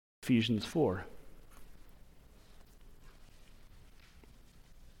Ephesians 4.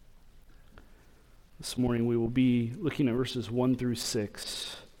 This morning we will be looking at verses 1 through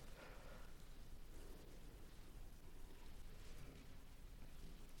 6.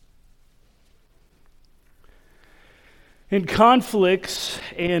 In conflicts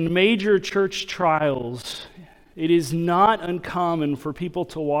and major church trials, it is not uncommon for people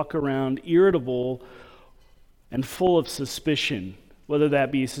to walk around irritable and full of suspicion, whether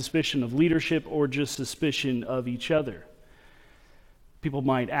that be suspicion of leadership or just suspicion of each other. People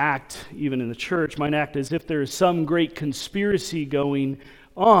might act, even in the church, might act as if there is some great conspiracy going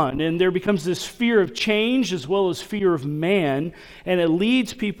on, and there becomes this fear of change as well as fear of man, and it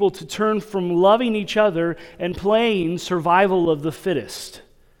leads people to turn from loving each other and playing survival of the fittest.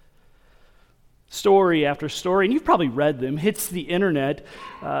 Story after story, and you've probably read them, hits the internet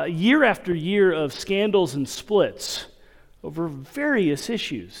year after year of scandals and splits over various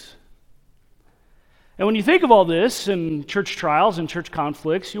issues. And when you think of all this and church trials and church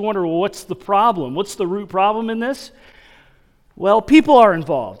conflicts, you wonder, well, what's the problem? What's the root problem in this? Well, people are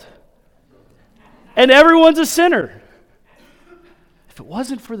involved. And everyone's a sinner. If it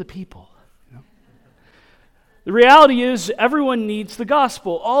wasn't for the people. The reality is everyone needs the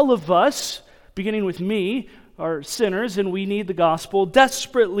gospel. All of us, beginning with me, are sinners, and we need the gospel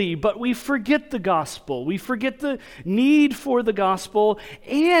desperately, but we forget the gospel. We forget the need for the gospel,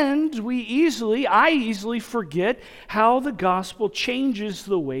 and I easily forget how the gospel changes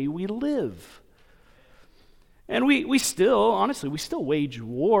the way we live. And we still wage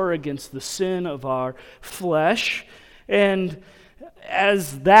war against the sin of our flesh, and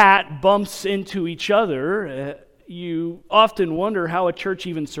as that bumps into each other, you often wonder how a church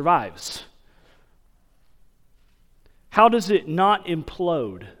even survives. How does it not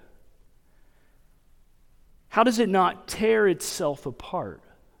implode? How does it not tear itself apart?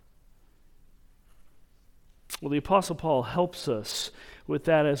 Well, the Apostle Paul helps us with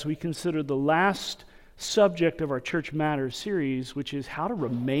that as we consider the last subject of our Church Matters series, which is how to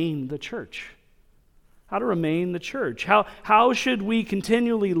remain the church. How to remain the church. How should we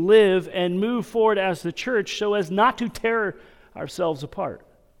continually live and move forward as the church so as not to tear ourselves apart?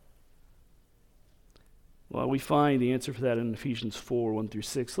 Well, we find the answer for that in Ephesians 4, 1 through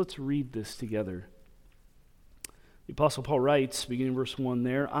 6. Let's read this together. The Apostle Paul writes, beginning in verse 1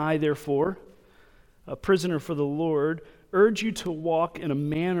 there, I, therefore, a prisoner for the Lord, urge you to walk in a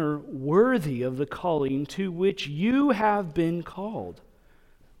manner worthy of the calling to which you have been called,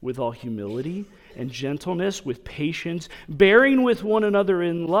 with all humility and gentleness, with patience, bearing with one another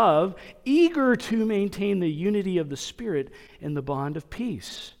in love, eager to maintain the unity of the Spirit in the bond of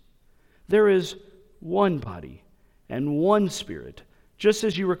peace. There is one body and one Spirit, just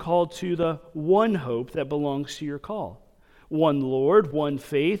as you were called to the one hope that belongs to your call. One Lord, one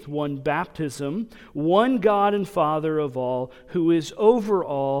faith, one baptism, one God and Father of all, who is over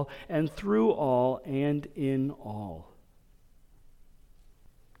all and through all and in all.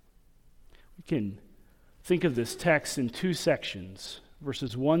 We can think of this text in two sections.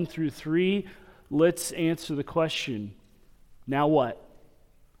 Verses 1 through 3, let's answer the question, now what?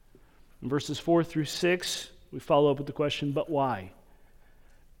 In verses 4 through 6, we follow up with the question, but why?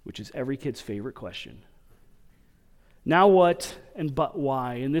 Which is every kid's favorite question. Now what and but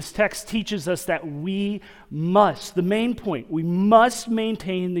why? And this text teaches us that we must, the main point, we must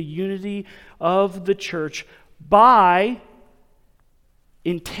maintain the unity of the church by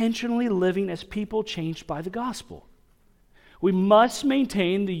intentionally living as people changed by the gospel. We must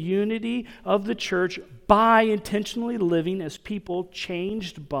maintain the unity of the church by intentionally living as people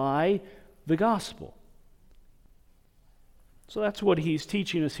changed by the gospel. So that's what he's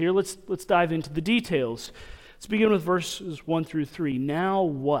teaching us here. Let's dive into the details. Let's begin with verses 1 through 3. Now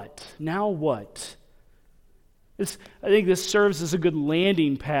what? Now what? I think this serves as a good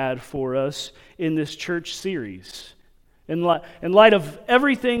landing pad for us in this church series. In light of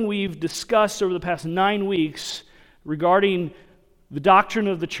everything we've discussed over the past 9 weeks regarding the doctrine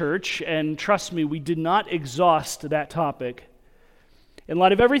of the church, and trust me, we did not exhaust that topic. In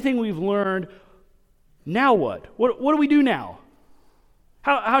light of everything we've learned, now what? What do we do now?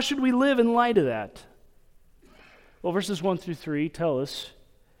 How should we live in light of that? Well, verses 1 through 3 tell us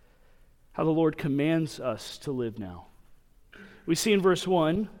how the Lord commands us to live now. We see in verse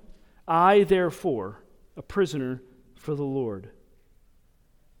 1, I, therefore, a prisoner for the Lord.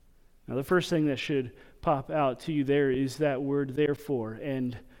 Now, the first thing that should pop out to you there is that word therefore.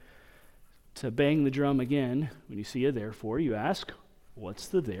 And to bang the drum again, when you see a therefore, you ask, what's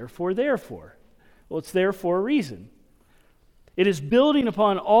the therefore there for? Well, it's there for a reason. It is building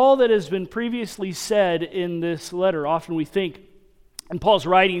upon all that has been previously said in this letter. Often we think In Paul's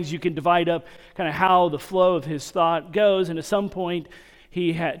writings, you can divide up kind of how the flow of his thought goes, and at some point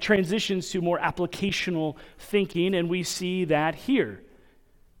he transitions to more applicational thinking, and we see that here.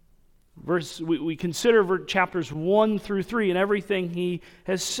 We consider chapters 1 through 3 and everything he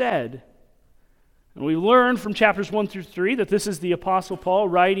has said. And we learn from chapters 1 through 3 that this is the Apostle Paul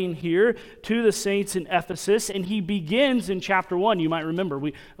writing here to the saints in Ephesus, and he begins in chapter 1. You might remember,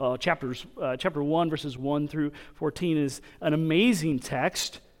 chapter 1, verses 1 through 14 is an amazing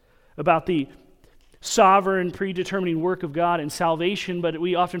text about the sovereign, predetermining work of God in salvation, but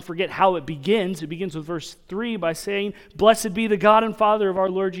we often forget how it begins. It begins with verse 3 by saying, "Blessed be the God and Father of our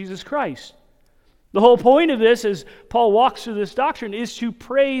Lord Jesus Christ." The whole point of this, as Paul walks through this doctrine, is to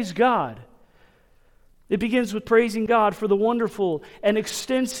praise God. It begins with praising God for the wonderful and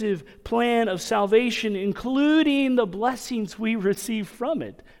extensive plan of salvation, including the blessings we receive from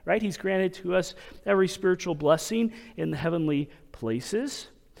it, right? He's granted to us every spiritual blessing in the heavenly places.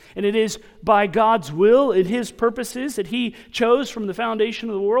 And it is by God's will and His purposes that He chose from the foundation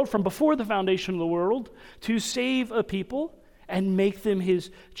of the world, from before the foundation of the world, to save a people and make them His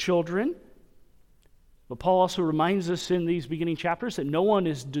children. But Paul also reminds us in these beginning chapters that no one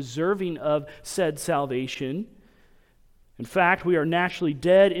is deserving of said salvation. In fact, we are naturally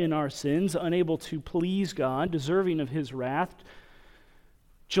dead in our sins, unable to please God, deserving of His wrath,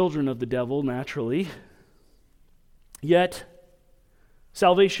 children of the devil, naturally. Yet,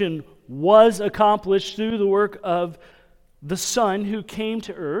 salvation was accomplished through the work of the Son who came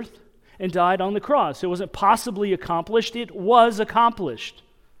to earth and died on the cross. It wasn't possibly accomplished, it was accomplished,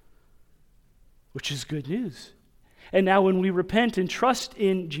 which is good news. And now when we repent and trust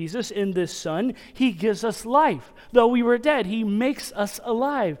in Jesus, in this Son, He gives us life. Though we were dead, He makes us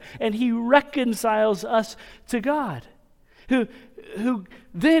alive, and He reconciles us to God. Who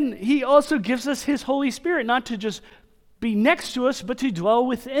then He also gives us His Holy Spirit, not to just be next to us, but to dwell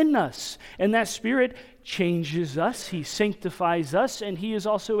within us. And that Spirit changes us, He sanctifies us, and He is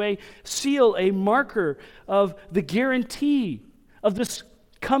also a seal, a marker of the guarantee of this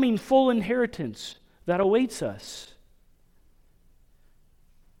coming full inheritance that awaits us.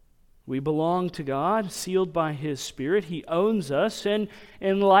 We belong to God, sealed by His Spirit. He owns us, and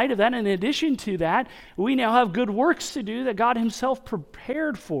in light of that, in addition to that, we now have good works to do that God Himself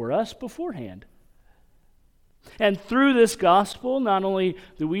prepared for us beforehand. And through this gospel, not only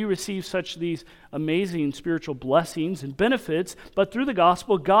do we receive these amazing spiritual blessings and benefits, but through the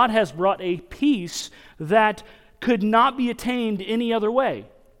gospel, God has brought a peace that could not be attained any other way.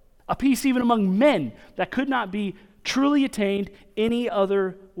 A peace even among men that could not be truly attained any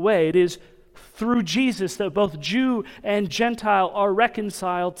other way. It is through Jesus that both Jew and Gentile are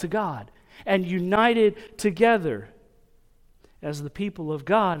reconciled to God and united together as the people of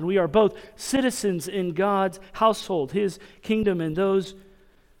God. And we are both citizens in God's household, His kingdom, and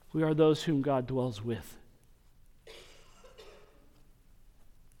we are those whom God dwells with.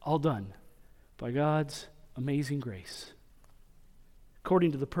 All done by God's amazing grace,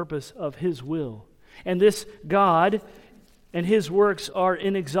 according to the purpose of His will. And this God and His works are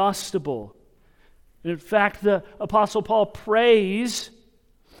inexhaustible. In fact, the Apostle Paul prays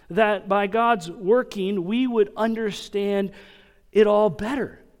that by God's working, we would understand it all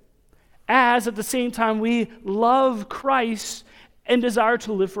better, as at the same time we love Christ and desire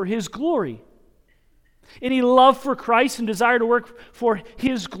to live for His glory. Any love for Christ and desire to work for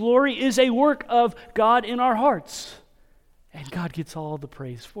His glory is a work of God in our hearts. And God gets all the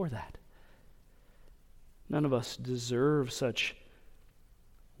praise for that. None of us deserve such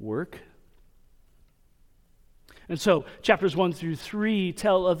work. And so, chapters 1 through 3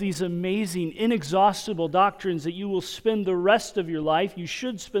 tell of these amazing, inexhaustible doctrines that you will spend the rest of your life, you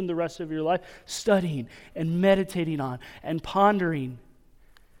should spend the rest of your life studying and meditating on and pondering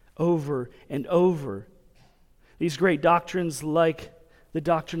over and over. These great doctrines, like the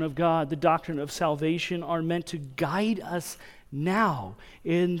doctrine of God, the doctrine of salvation, are meant to guide us now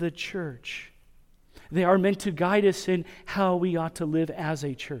in the church. They are meant to guide us in how we ought to live as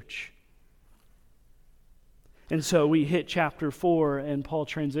a church. And so we hit chapter 4, and Paul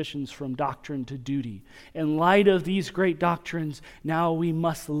transitions from doctrine to duty. In light of these great doctrines, now we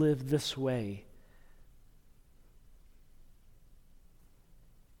must live this way.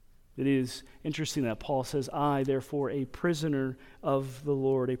 It is interesting that Paul says, I, therefore, a prisoner of the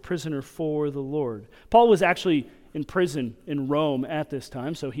Lord, a prisoner for the Lord. Paul was actually in prison in Rome at this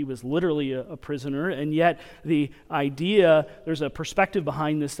time, so he was literally a prisoner, and yet the idea, there's a perspective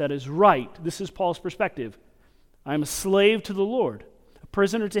behind this that is right. This is Paul's perspective. I'm a slave to the Lord, a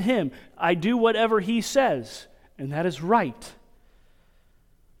prisoner to Him. I do whatever He says, and that is right.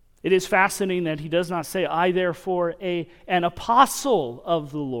 It is fascinating that he does not say, I therefore an apostle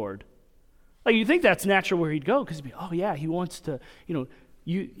of the Lord. Like, you think that's natural where he'd go, because he'd be, oh yeah, he wants to,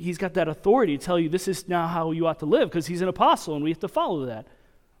 he's got that authority to tell you this is now how you ought to live, because he's an apostle and we have to follow that.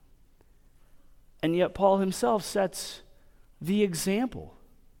 And yet Paul himself sets the example.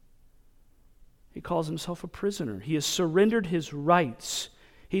 He calls himself a prisoner. He has surrendered his rights.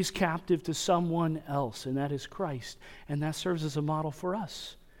 He's captive to someone else, and that is Christ. And that serves as a model for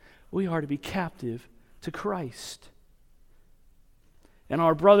us. We are to be captive to Christ. And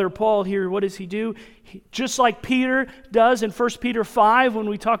our brother Paul here, what does he do? Just like Peter does in 1 Peter 5, when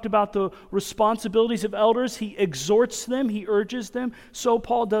we talked about the responsibilities of elders, he exhorts them, he urges them. So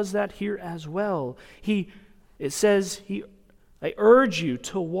Paul does that here as well. It says, I urge you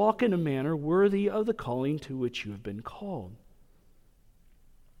to walk in a manner worthy of the calling to which you have been called.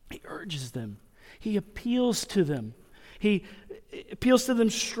 He urges them. He appeals to them. He appeals to them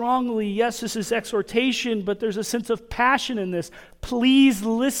strongly. Yes, this is exhortation, but there's a sense of passion in this. Please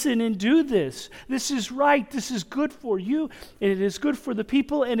listen and do this. This is right. This is good for you, and it is good for the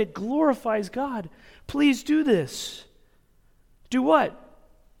people, and it glorifies God. Please do this. Do what?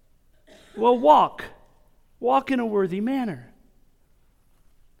 Well, walk. Walk in a worthy manner.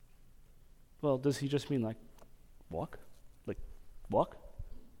 Well, does he just mean like walk? Like walk?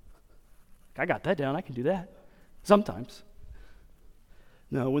 I got that down. I can do that. Sometimes.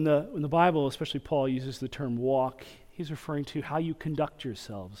 No, when the Bible, especially Paul, uses the term walk, he's referring to how you conduct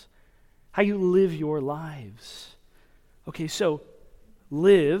yourselves, how you live your lives. Okay, so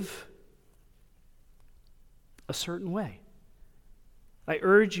live a certain way. I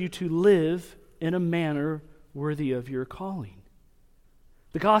urge you to live in a manner worthy of your calling.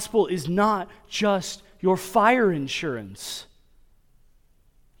 The gospel is not just your fire insurance,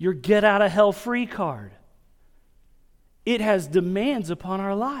 your get-out-of-hell-free card. It has demands upon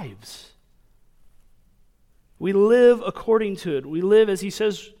our lives. We live according to it. We live, as he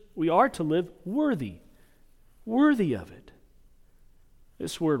says, we are to live worthy of it.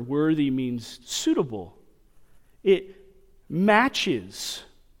 This word worthy means suitable. It matches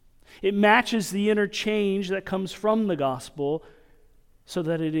the interchange that comes from the gospel so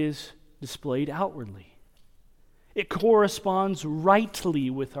that it is displayed outwardly. It corresponds rightly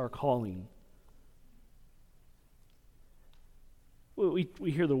with our calling. We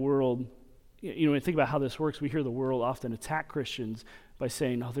hear the world, when you think about how this works, we hear the world often attack Christians by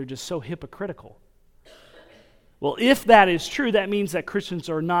saying, oh, they're just so hypocritical. Well, if that is true, that means that Christians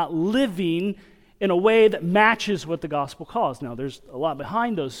are not living in a way that matches what the gospel calls. Now, there's a lot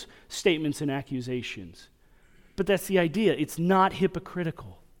behind those statements and accusations, but that's the idea. It's not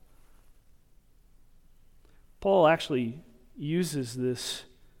hypocritical. Paul actually uses this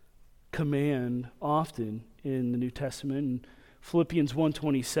command often in the New Testament. In Philippians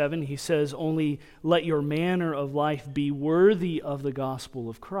 1:27, he says, only let your manner of life be worthy of the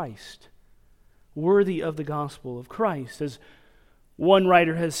gospel of Christ. Worthy of the gospel of Christ. As one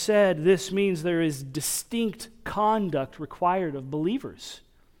writer has said, this means there is distinct conduct required of believers.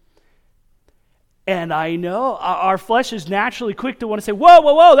 And I know our flesh is naturally quick to want to say,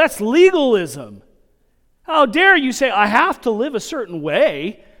 whoa, that's legalism. How dare you say, I have to live a certain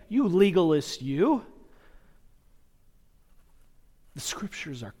way, you legalist, you. The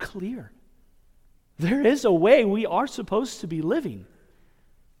scriptures are clear. There is a way we are supposed to be living.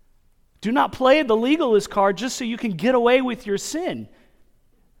 Do not play the legalist card just so you can get away with your sin.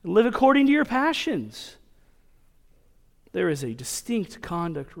 Live according to your passions. There is a distinct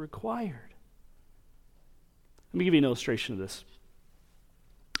conduct required. Let me give you an illustration of this.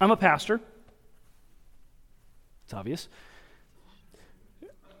 I'm a pastor. It's obvious.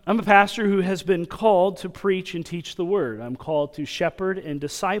 I'm a pastor who has been called to preach and teach the Word. I'm called to shepherd and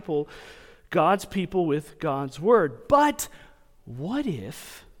disciple God's people with God's Word. But what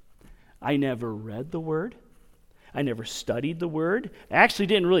if I never read the Word? I never studied the Word. I actually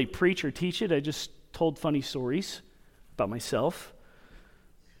didn't really preach or teach it. I just told funny stories about myself.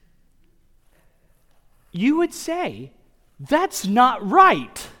 You would say, that's not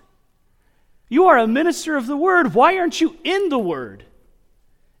right. You are a minister of the Word. Why aren't you in the Word?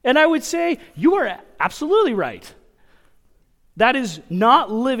 And I would say, you are absolutely right. That is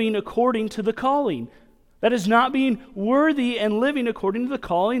not living according to the calling. That is not being worthy and living according to the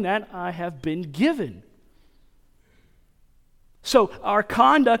calling that I have been given. So our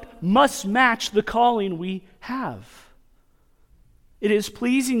conduct must match the calling we have. It is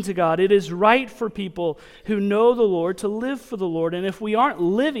pleasing to God. It is right for people who know the Lord to live for the Lord. And if we aren't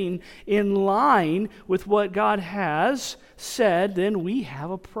living in line with what God has said, then we have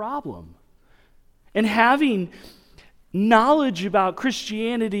a problem. And having Knowledge about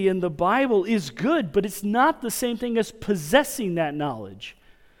Christianity and the Bible is good, but it's not the same thing as possessing that knowledge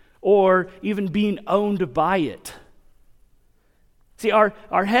or even being owned by it. See,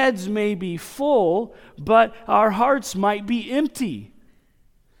 our heads may be full, but our hearts might be empty,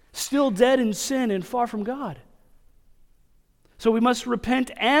 still dead in sin and far from God. So we must repent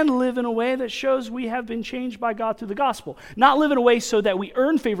and live in a way that shows we have been changed by God through the gospel. Not live in a way so that we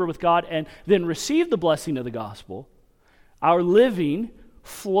earn favor with God and then receive the blessing of the gospel. Our living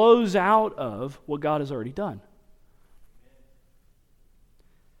flows out of what God has already done.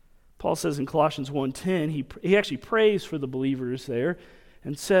 Paul says in Colossians 1:10, he actually prays for the believers there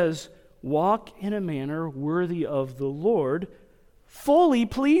and says, walk in a manner worthy of the Lord, fully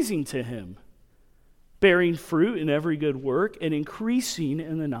pleasing to him, bearing fruit in every good work and increasing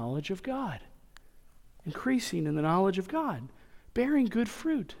in the knowledge of God. Increasing in the knowledge of God. Bearing good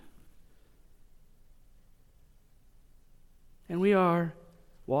fruit. And we are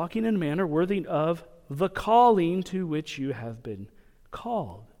walking in a manner worthy of the calling to which you have been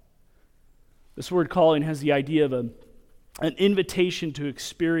called. This word calling has the idea of an invitation to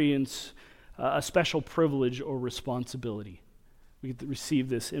experience a special privilege or responsibility. We get to receive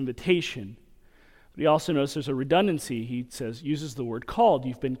this invitation. But he also notices there's a redundancy. He says, uses the word called.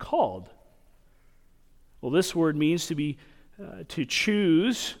 You've been called. Well, this word means to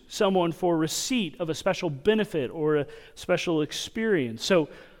choose someone for receipt of a special benefit or a special experience. So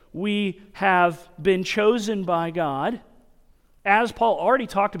we have been chosen by God, as Paul already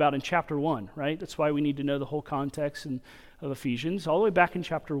talked about in chapter 1, right? That's why we need to know the whole context of Ephesians. All the way back in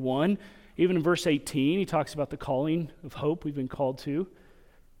chapter 1, even in verse 18, he talks about the calling of hope we've been called to.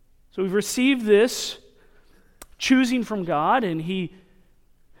 So we've received this choosing from God, and he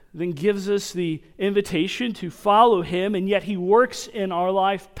then gives us the invitation to follow him, and yet he works in our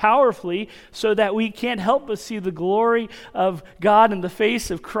life powerfully so that we can't help but see the glory of God in the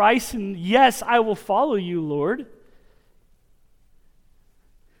face of Christ. And yes, I will follow you, Lord.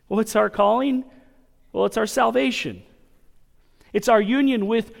 What's our calling? Well, it's our salvation. It's our union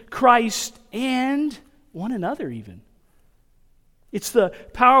with Christ and one another even. It's the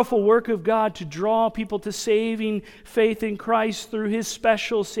powerful work of God to draw people to saving faith in Christ through his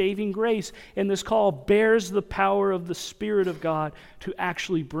special saving grace. And this call bears the power of the Spirit of God to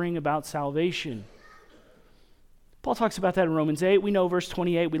actually bring about salvation. Paul talks about that in Romans 8. We know verse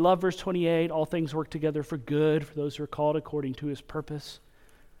 28. We love verse 28. All things work together for good for those who are called according to his purpose.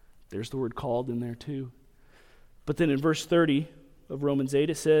 There's the word called in there too. But then in verse 30 of Romans 8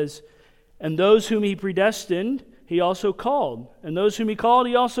 it says, and those whom he predestined, he also called. And those whom he called,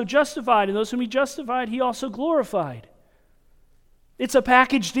 he also justified. And those whom he justified, he also glorified. It's a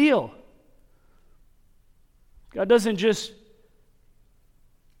package deal. God doesn't just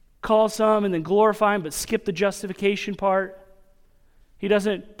call some and then glorify them, but skip the justification part. He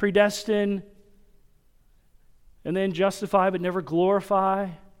doesn't predestine and then justify but never glorify.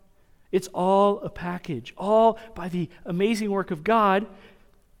 It's all a package, all by the amazing work of God.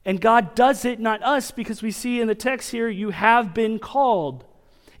 And God does it, not us, because we see in the text here, you have been called.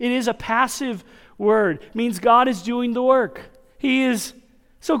 It is a passive word. It means God is doing the work. He is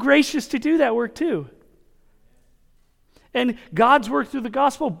so gracious to do that work too. And God's work through the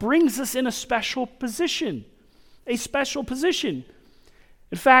gospel brings us in a special position. A special position.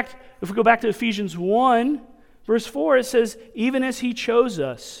 In fact, if we go back to Ephesians 1, verse 4, it says, even as he chose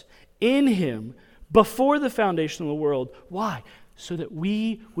us in him before the foundation of the world. Why? So that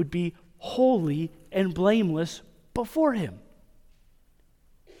we would be holy and blameless before him.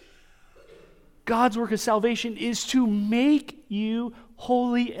 God's work of salvation is to make you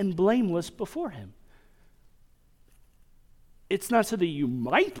holy and blameless before him. It's not so that you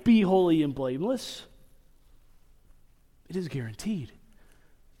might be holy and blameless. It is guaranteed.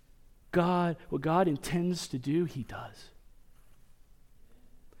 What God intends to do, he does.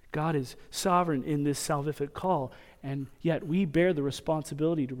 God is sovereign in this salvific call, and yet we bear the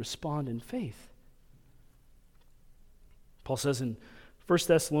responsibility to respond in faith. Paul says in 1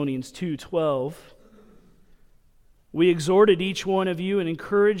 Thessalonians 2:12, we exhorted each one of you and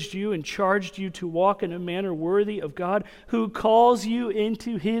encouraged you and charged you to walk in a manner worthy of God who calls you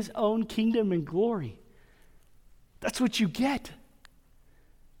into his own kingdom and glory. That's what you get.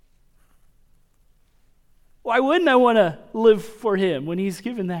 Why wouldn't I want to live for him when he's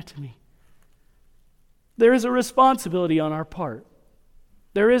given that to me? There is a responsibility on our part.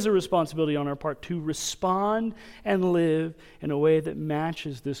 There is a responsibility on our part to respond and live in a way that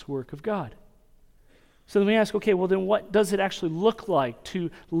matches this work of God. So then we ask, okay, well then what does it actually look like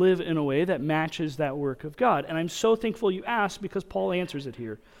to live in a way that matches that work of God? And I'm so thankful you asked because Paul answers it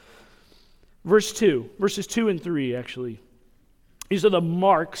here. Verses 2 and 3, actually. These are the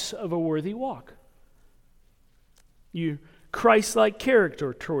marks of a worthy walk. You Christ-like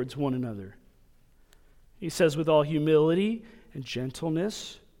character towards one another. He says, with all humility and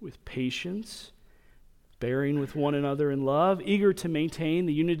gentleness, with patience, bearing with one another in love, eager to maintain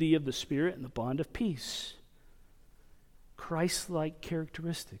the unity of the Spirit and the bond of peace. Christ-like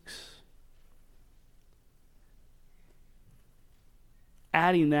characteristics.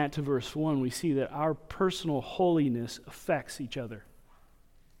 Adding that to verse 1, we see that our personal holiness affects each other.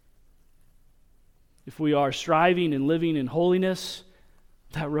 If we are striving and living in holiness,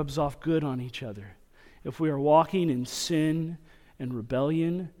 that rubs off good on each other. If we are walking in sin and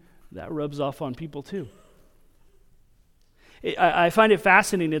rebellion, that rubs off on people too. I find it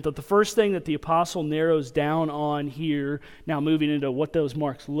fascinating that the first thing that the apostle narrows down on here, now moving into what those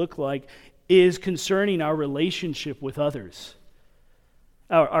marks look like, is concerning our relationship with others.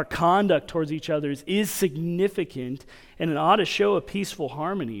 Our conduct towards each other is significant, and it ought to show a peaceful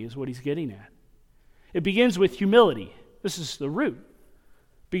harmony, is what he's getting at. It begins with humility. This is the root.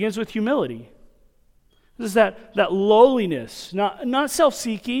 It begins with humility. This is that lowliness, not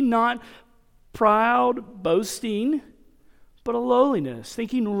self-seeking, not proud, boasting, but a lowliness,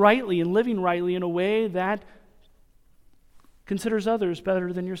 thinking rightly and living rightly in a way that considers others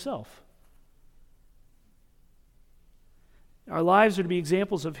better than yourself. Our lives are to be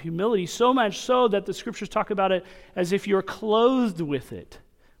examples of humility, so much so that the Scriptures talk about it as if you're clothed with it.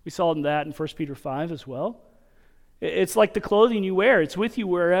 We saw that in 1 Peter 5 as well. It's like the clothing you wear. It's with you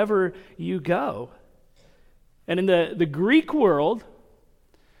wherever you go. And in the Greek world,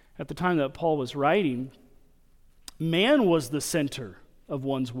 at the time that Paul was writing, man was the center of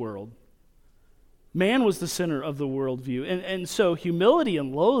one's world. Man was the center of the worldview. And so humility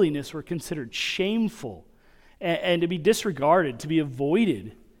and lowliness were considered shameful and to be disregarded, to be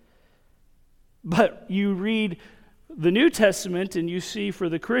avoided. But you read the New Testament and you see for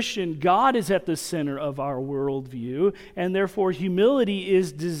the Christian, God is at the center of our worldview, and therefore humility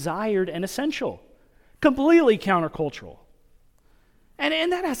is desired and essential. Completely countercultural.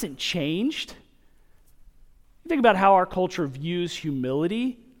 And that hasn't changed. Think about how our culture views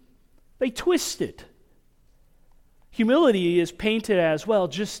humility. They twist it. Humility is painted as, well,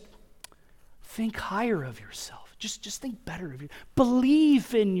 just think higher of yourself. Just think better of you.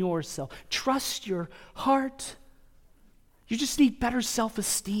 Believe in yourself. Trust your heart. You just need better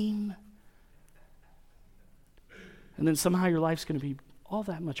self-esteem. And then somehow your life's going to be all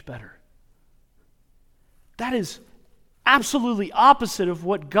that much better. That is absolutely opposite of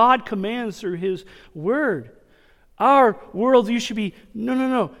what God commands through His Word. Our worldview should be,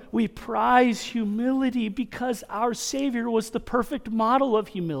 no. We prize humility because our Savior was the perfect model of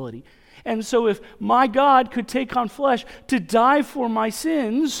humility. And so if my God could take on flesh to die for my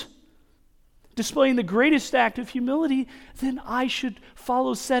sins, displaying the greatest act of humility, then I should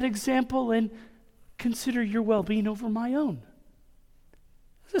follow said example and consider your well-being over my own.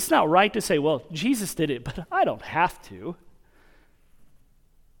 It's not right to say, well, Jesus did it, but I don't have to.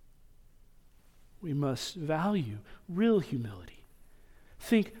 We must value real humility.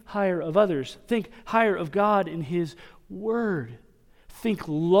 Think higher of others. Think higher of God in His Word. Think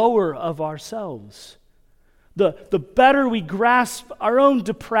lower of ourselves. The better we grasp our own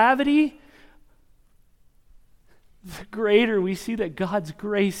depravity, the greater we see that God's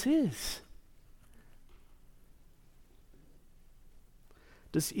grace is.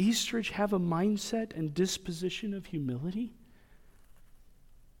 Does Eastridge have a mindset and disposition of humility?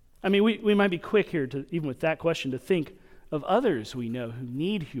 I mean, we might be quick here, to even with that question, to think of others we know who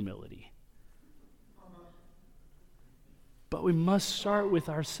need humility. But we must start with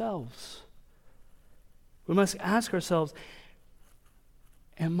ourselves. We must ask ourselves,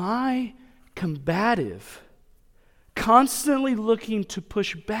 am I combative, constantly looking to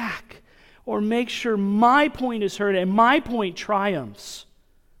push back or make sure my point is heard and my point triumphs?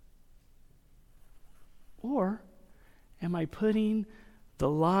 Or am I putting the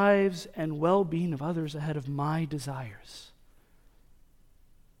lives and well-being of others ahead of my desires?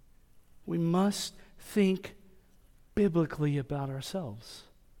 We must think biblically about ourselves.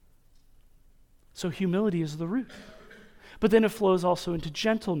 So humility is the root. But then it flows also into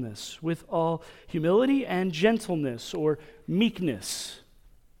gentleness, with all humility and gentleness, or meekness.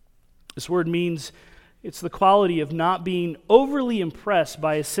 This word means it's the quality of not being overly impressed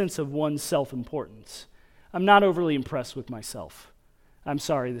by a sense of one's self-importance. I'm not overly impressed with myself. I'm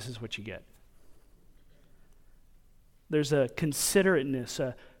sorry, this is what you get. There's a considerateness,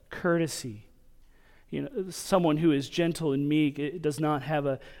 a courtesy. Someone who is gentle and meek, it does not have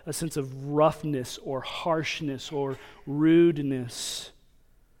a sense of roughness or harshness or rudeness.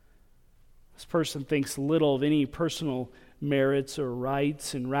 This person thinks little of any personal merits or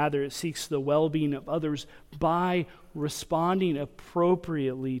rights, and rather it seeks the well-being of others by responding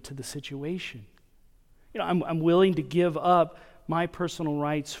appropriately to the situation. I'm willing to give up my personal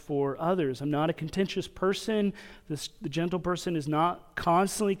rights for others. I'm not a contentious person. The gentle person is not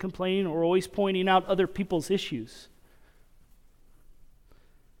constantly complaining or always pointing out other people's issues.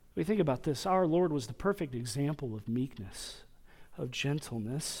 We think about this. Our Lord was the perfect example of meekness, of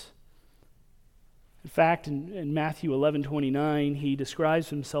gentleness. In fact, in Matthew 11:29, he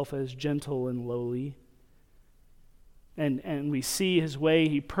describes himself as gentle and lowly. And we see his way,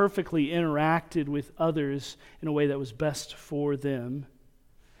 he perfectly interacted with others in a way that was best for them.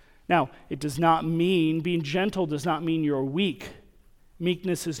 Now, it does not mean, being gentle does not mean you're weak.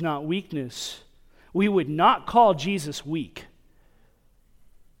 Meekness is not weakness. We would not call Jesus weak.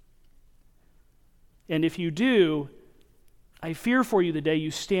 And if you do, I fear for you the day you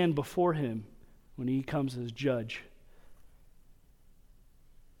stand before him when he comes as judge.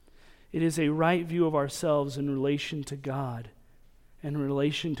 It is a right view of ourselves in relation to God and in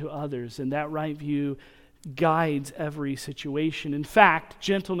relation to others, and that right view guides every situation. In fact,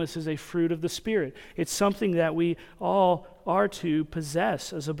 gentleness is a fruit of the Spirit. It's something that we all are to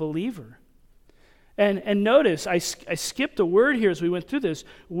possess as a believer. And notice, I skipped a word here as we went through this.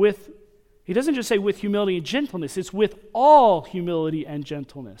 He doesn't just say with humility and gentleness, it's with all humility and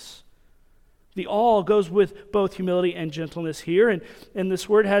gentleness. The all goes with both humility and gentleness here, and this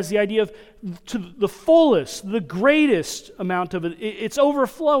word has the idea of to the fullest, the greatest amount of it. It's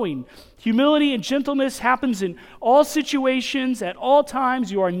overflowing. Humility and gentleness happens in all situations, at all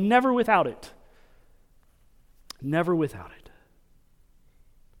times. You are never without it. Never without it.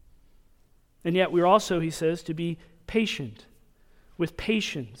 And yet we're also, he says, to be patient. With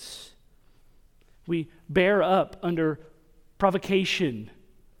patience. We bear up under provocation,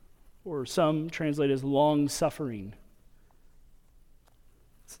 or some translate as long-suffering.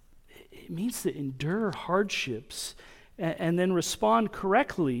 It means to endure hardships and then respond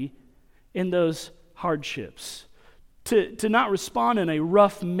correctly in those hardships. To not respond in a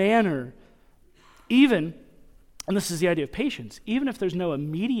rough manner, even, and this is the idea of patience, even if there's no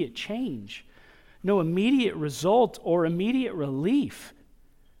immediate change, no immediate result or immediate relief.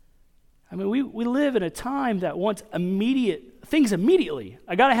 I mean, we live in a time that wants things immediately.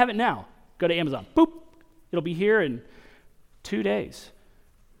 I got to have it now. Go to Amazon. Boop. It'll be here in 2 days.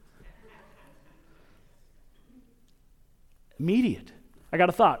 Immediate. I got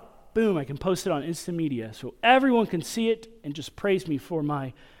a thought. Boom, I can post it on instant media so everyone can see it and just praise me for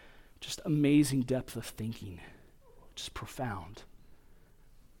my just amazing depth of thinking. Just profound.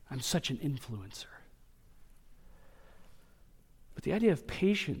 I'm such an influencer. But the idea of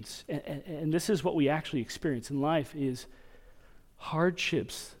patience, and this is what we actually experience in life, is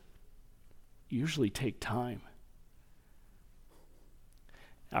hardships usually take time.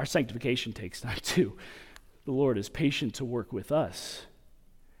 Our sanctification takes time too. The Lord is patient to work with us.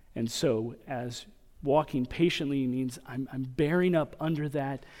 And so as walking patiently means I'm bearing up under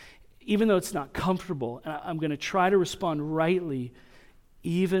that, even though it's not comfortable, and I'm going to try to respond rightly,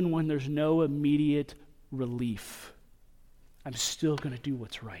 even when there's no immediate relief. I'm still going to do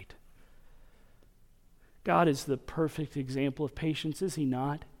what's right. God is the perfect example of patience, is he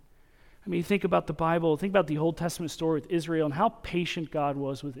not? I mean, think about the Bible, think about the Old Testament story with Israel and how patient God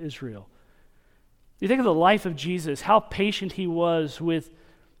was with Israel. You think of the life of Jesus, how patient he was with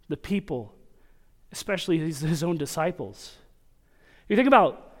the people, especially his own disciples. You think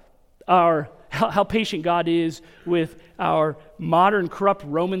about how patient God is with our modern, corrupt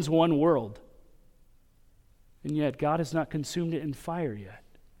Romans 1 world. And yet, God has not consumed it in fire yet.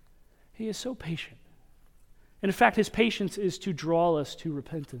 He is so patient. And in fact, his patience is to draw us to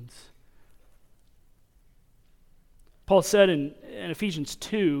repentance. Paul said in Ephesians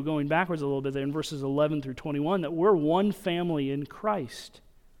 2, going backwards a little bit there in verses 11 through 21, that we're one family in Christ.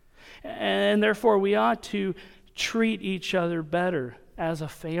 And therefore, we ought to treat each other better as a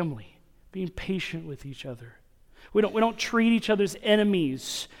family, being patient with each other. We don't treat each other's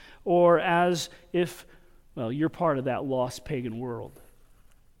enemies or as if, well, you're part of that lost pagan world.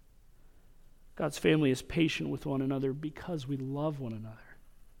 God's family is patient with one another because we love one another.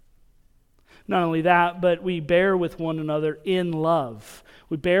 Not only that, but we bear with one another in love.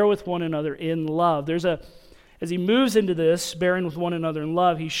 We bear with one another in love. As he moves into this, bearing with one another in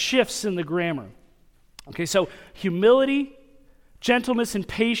love, he shifts in the grammar. Okay, so humility, gentleness, and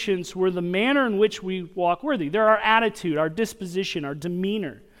patience were the manner in which we walk worthy. They're our attitude, our disposition, our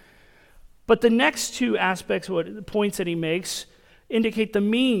demeanor. But the next two aspects, the points that he makes, indicate the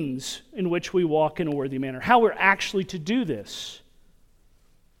means in which we walk in a worthy manner, how we're actually to do this.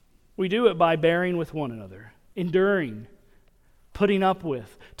 We do it by bearing with one another, enduring, putting up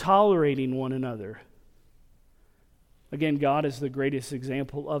with, tolerating one another. Again, God is the greatest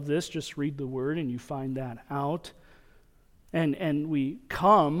example of this. Just read the Word and you find that out. And we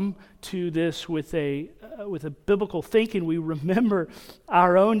come to this with a biblical thinking. We remember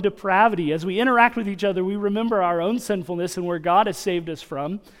our own depravity. As we interact with each other, we remember our own sinfulness and where God has saved us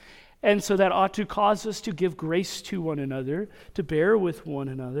from. And so that ought to cause us to give grace to one another, to bear with one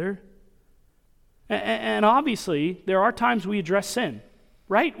another. And obviously, there are times we address sin,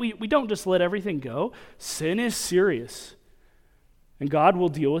 right? We don't just let everything go. Sin is serious. And God will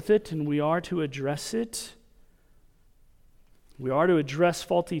deal with it, and we are to address it. We are to address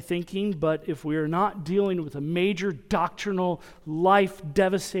faulty thinking, but if we are not dealing with a major doctrinal,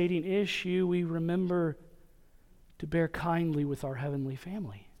 life-devastating issue, we remember to bear kindly with our heavenly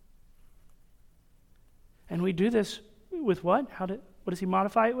family. And we do this with what? What does he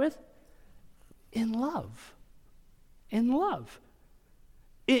modify it with? In love. In love.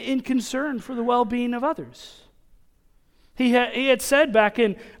 In concern for the well-being of others. He had said back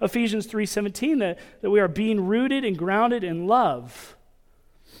in Ephesians 3:17 that we are being rooted and grounded in love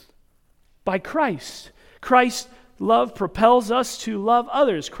by Christ. Christ's love propels us to love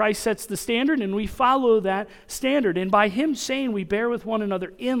others. Christ sets the standard and we follow that standard. And by him saying we bear with one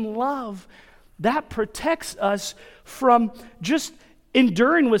another in love, that protects us from just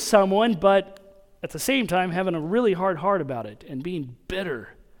enduring with someone, but at the same time having a really hard heart about it and being bitter.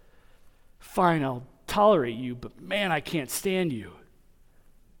 Fine, I'll tolerate you, but man, I can't stand you.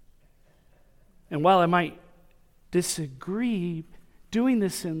 And while I might disagree, doing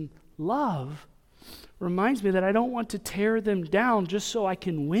this in love reminds me that I don't want to tear them down just so I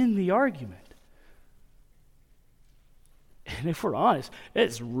can win the argument. And if we're honest,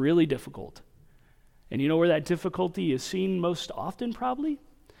 it's really difficult. And you know where that difficulty is seen most often, probably?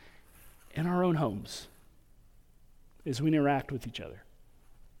 In our own homes, as we interact with each other.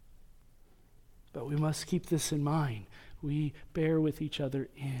 But we must keep this in mind. We bear with each other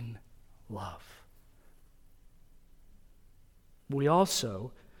in love. We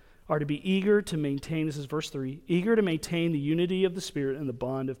also are to be eager to maintain, this is verse 3, eager to maintain the unity of the Spirit and the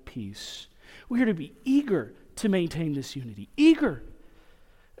bond of peace. We are to be eager to maintain this unity. Eager.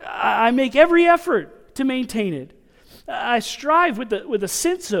 I make every effort to maintain it. I strive with a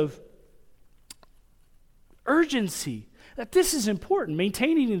sense of urgency that this is important.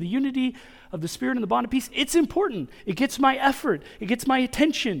 Maintaining the unity of the Spirit and the bond of peace, it's important. It gets my effort. It gets my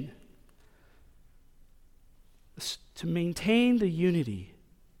attention. To maintain the unity.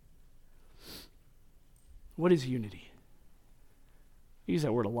 What is unity? I use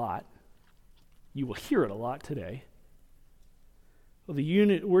that word a lot. You will hear it a lot today. Well,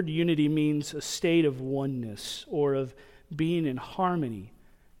 the word unity means a state of oneness or of being in harmony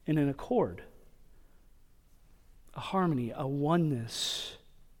and in accord. A harmony, a oneness.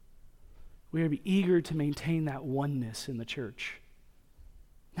 We are to be eager to maintain that oneness in the church.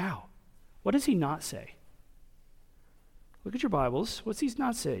 Now, what does he not say? Look at your Bibles. What's he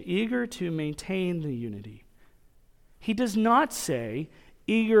not say? Eager to maintain the unity. He does not say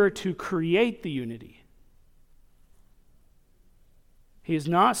eager to create the unity. He is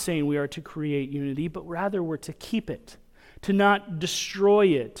not saying we are to create unity, but rather we're to keep it, to not destroy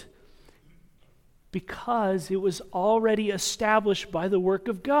it, because it was already established by the work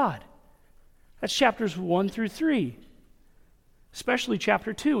of God. That's chapters 1 through 3, especially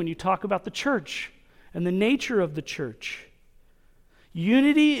chapter 2 when you talk about the church and the nature of the church.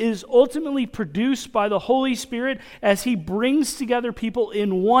 Unity is ultimately produced by the Holy Spirit as he brings together people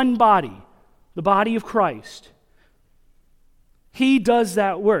in one body, the body of Christ. He does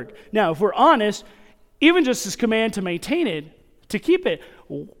that work. Now, if we're honest, even just his command to maintain it, to keep it,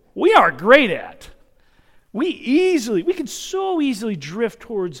 we are great at. We can so easily drift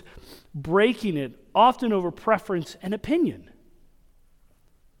towards breaking it, often over preference and opinion.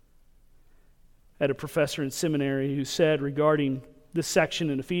 I had a professor in seminary who said regarding this section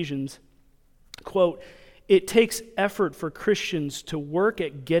in Ephesians, quote, "It takes effort for Christians to work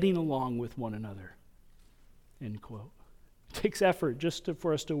at getting along with one another." End quote. It takes effort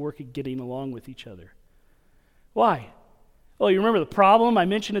for us to work at getting along with each other. Why? Well, you remember the problem I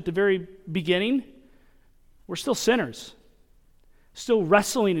mentioned at the very beginning? We're still sinners, still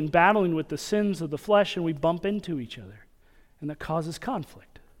wrestling and battling with the sins of the flesh, and we bump into each other, and that causes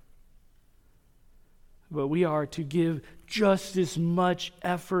conflict. But we are to give just as much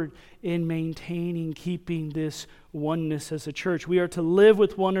effort in maintaining, keeping this oneness as a church. We are to live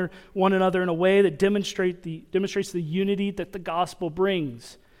with one another in a way that demonstrates the unity that the gospel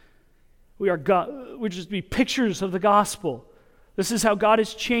brings. We're just to be pictures of the gospel, This is how God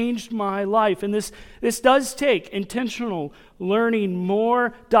has changed my life. And this does take intentional learning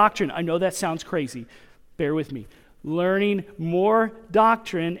more doctrine. I know that sounds crazy. Bear with me. Learning more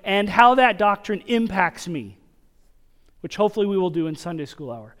doctrine and how that doctrine impacts me, which hopefully we will do in Sunday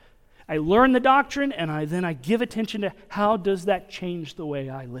school hour. I learn the doctrine and I give attention to how does that change the way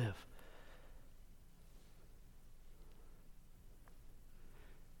I live.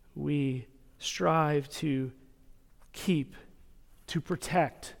 We strive to keep, to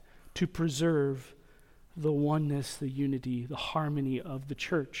protect, to preserve the oneness, the unity, the harmony of the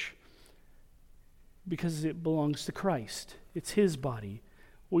church because it belongs to Christ. It's His body.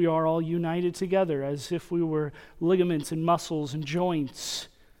 We are all united together as if we were ligaments and muscles and joints.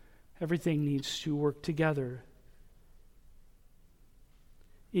 Everything needs to work together.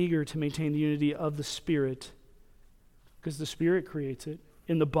 Eager to maintain the unity of the Spirit because the Spirit creates it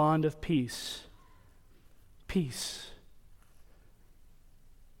in the bond of peace. Peace.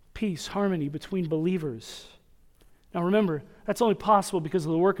 Peace, harmony between believers. Now remember, that's only possible because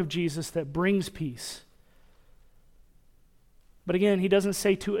of the work of Jesus that brings peace. But again, He doesn't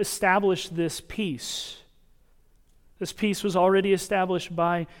say to establish this peace. This peace was already established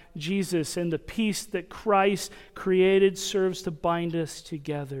by Jesus, and the peace that Christ created serves to bind us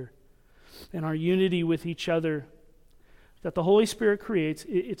together. And our unity with each other that the Holy Spirit creates,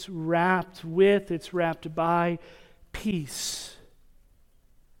 it's wrapped by peace.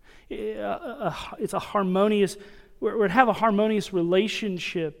 It's a harmonious, we're to have a harmonious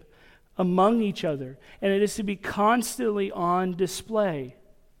relationship among each other, and it is to be constantly on display.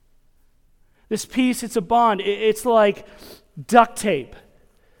 This peace, it's a bond. It's like duct tape.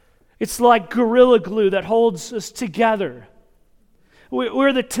 It's like Gorilla Glue that holds us together.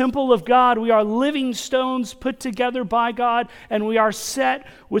 We're the temple of God. We are living stones put together by God, and we are set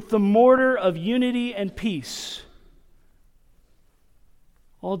with the mortar of unity and peace.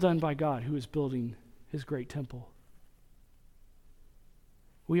 All done by God, who is building His great temple.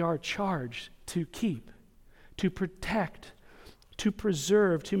 We are charged to keep, to protect, to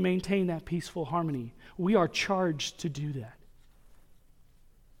preserve, to maintain that peaceful harmony. We are charged to do that.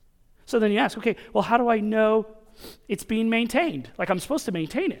 So then you ask, okay, well, how do I know it's being maintained? Like I'm supposed to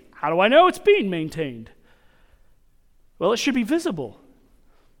maintain it. How do I know it's being maintained? Well, it should be visible.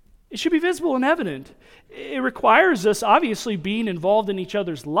 It should be visible and evident. It requires us, obviously, being involved in each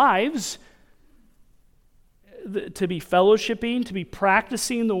other's lives, to be fellowshipping, to be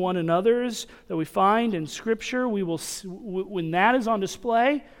practicing the one another's that we find in Scripture. We will, when that is on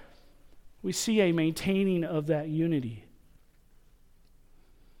display, we see a maintaining of that unity.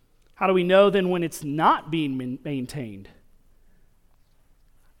 How do we know then when it's not being maintained?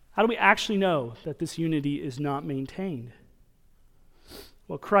 How do we actually know that this unity is not maintained?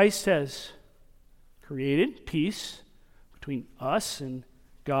 Well, Christ has created peace between us and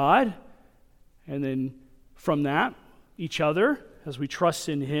God, and then from that, each other, as we trust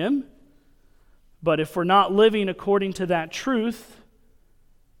in Him. But if we're not living according to that truth,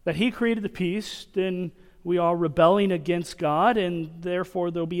 that He created the peace, then we are rebelling against God, and therefore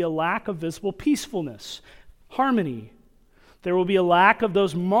there'll be a lack of visible peacefulness, harmony. There will be a lack of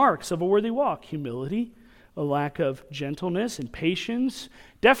those marks of a worthy walk, humility, a lack of gentleness and patience,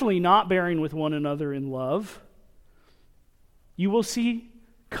 definitely not bearing with one another in love. You will see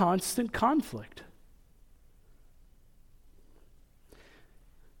constant conflict.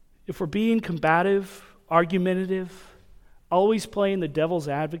 If we're being combative, argumentative, always playing the devil's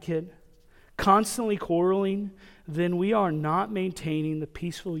advocate, constantly quarreling, then we are not maintaining the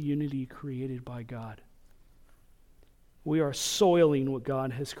peaceful unity created by God. We are soiling what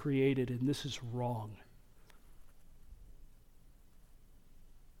God has created, and this is wrong.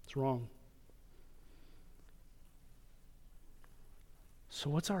 It's wrong. So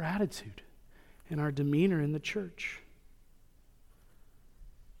what's our attitude and our demeanor in the church?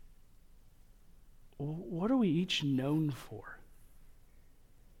 What are we each known for?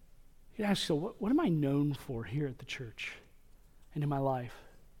 You ask, so what am I known for here at the church and in my life?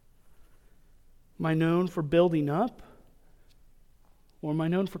 Am I known for building up, or am I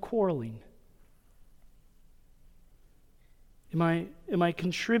known for quarreling? Am I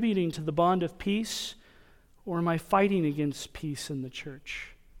contributing to the bond of peace, or am I fighting against peace in the church?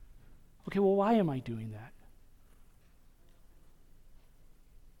 Okay, well, why am I doing that?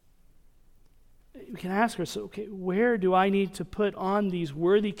 We can ask ourselves, okay, where do I need to put on these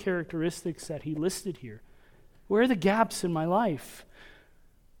worthy characteristics that he listed here? Where are the gaps in my life?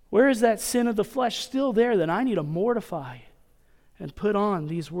 Where is that sin of the flesh still there that I need to mortify and put on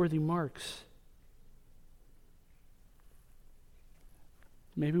these worthy marks?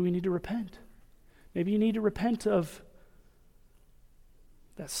 Maybe we need to repent. Maybe you need to repent of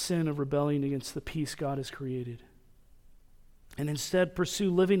that sin of rebelling against the peace God has created. And instead pursue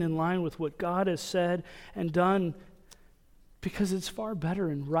living in line with what God has said and done, because it's far better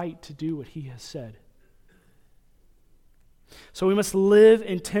and right to do what He has said. So we must live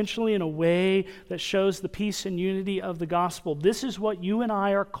intentionally in a way that shows the peace and unity of the gospel. This is what you and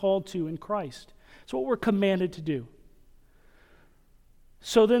I are called to in Christ. It's what we're commanded to do.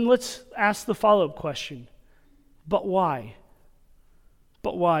 So then let's ask the follow-up question. But why?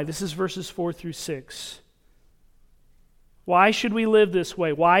 But why? This is verses 4 through 6. Why should we live this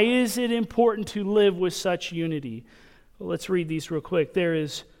way? Why is it important to live with such unity? Well, let's read these real quick. There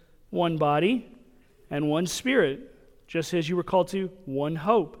is one body and one Spirit, just as you were called to one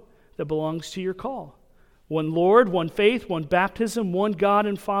hope that belongs to your call. One Lord, one faith, one baptism, one God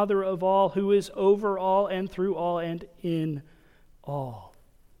and Father of all, who is over all and through all and in all.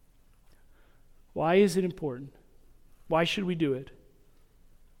 Why is it important? Why should we do it?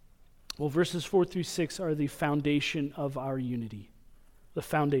 Well, verses 4 through 6 are the foundation of our unity. The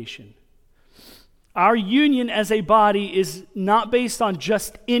foundation. Our union as a body is not based on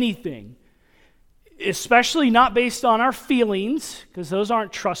just anything, especially not based on our feelings, because those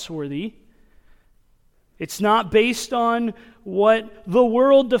aren't trustworthy. It's not based on what the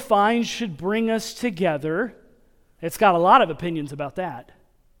world defines should bring us together. It's got a lot of opinions about that.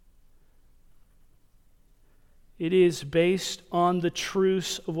 It is based on the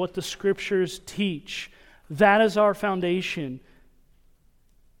truths of what the Scriptures teach. That is our foundation.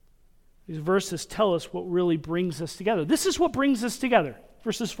 These verses tell us what really brings us together. This is what brings us together,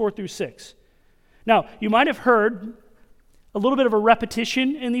 verses 4 through 6. Now, you might have heard a little bit of a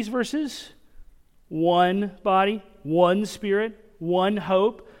repetition in these verses. One body, one Spirit, one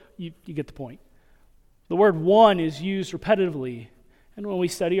hope. You get the point. The word one is used repetitively. And when we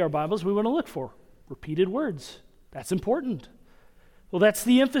study our Bibles, we want to look for repeated words. That's important. Well, that's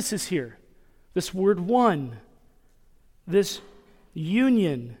the emphasis here. This word one. This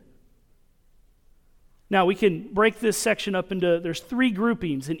union. Now, we can break this section up into, there's 3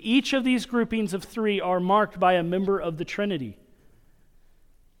 groupings, and each of these groupings of 3 are marked by a member of the Trinity.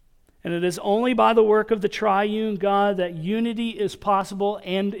 And it is only by the work of the triune God that unity is possible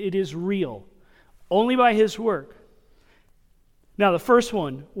and it is real. Only by His work. Now, the first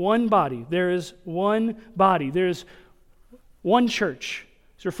one body. There is one body. There's one church.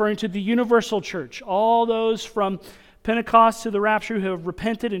 It's referring to the universal church. All those from Pentecost to the rapture who have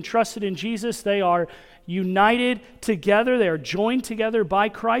repented and trusted in Jesus, they are united together. They are joined together by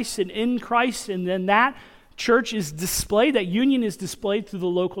Christ and in Christ. And then that church is displayed, that union is displayed through the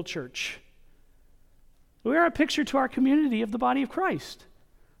local church. We are a picture to our community of the body of Christ.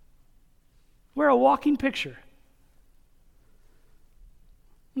 We're a walking picture.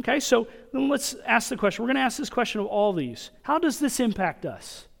 Okay, so then let's ask the question. We're going to ask this question of all these. How does this impact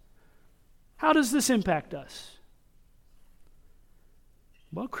us? How does this impact us?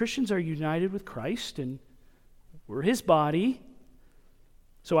 Well, Christians are united with Christ, and we're His body.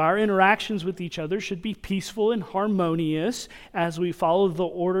 So our interactions with each other should be peaceful and harmonious as we follow the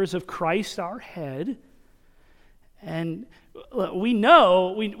orders of Christ, our head. And we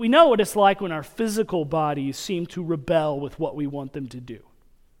know what it's like when our physical bodies seem to rebel with what we want them to do.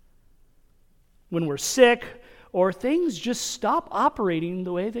 When we're sick, or things just stop operating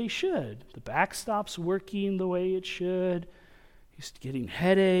the way they should. The back stops working the way it should. You're getting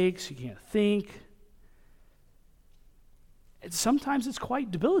headaches, you can't think. And sometimes it's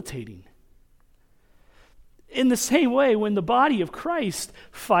quite debilitating. In the same way, when the body of Christ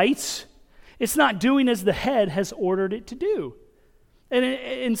fights, it's not doing as the head has ordered it to do. And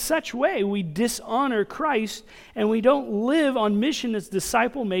in such way, we dishonor Christ, and we don't live on mission as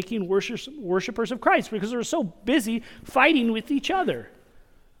disciple-making worshipers of Christ because we're so busy fighting with each other.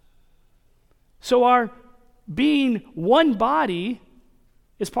 So our being one body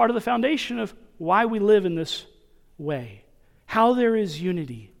is part of the foundation of why we live in this way, how there is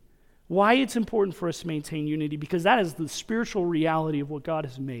unity, why it's important for us to maintain unity, because that is the spiritual reality of what God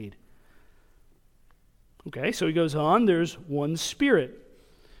has made. Okay, so he goes on, there's one Spirit.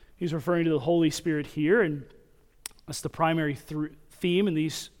 He's referring to the Holy Spirit here, and that's the primary theme in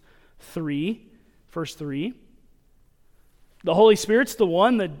these first three. The Holy Spirit's the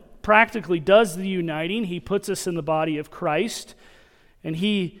one that practically does the uniting. He puts us in the body of Christ, and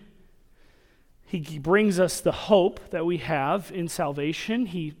He brings us the hope that we have in salvation.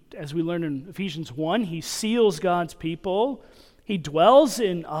 He, as we learn in Ephesians 1, He seals God's people. He dwells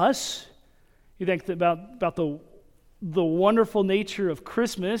in us. You think about the wonderful nature of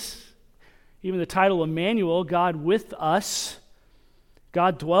Christmas, even the title Emmanuel, God with us.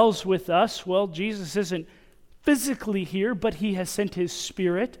 God dwells with us. Well, Jesus isn't physically here, but he has sent his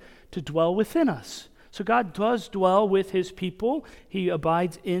Spirit to dwell within us. So God does dwell with his people. He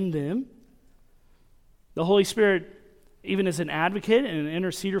abides in them. The Holy Spirit, even as an advocate and an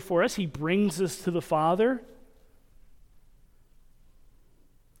interceder for us, he brings us to the Father.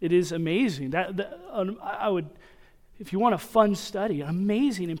 It is amazing. I would, if you want a fun study, an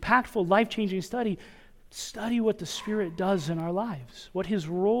amazing, impactful, life-changing study, study what the Spirit does in our lives, what his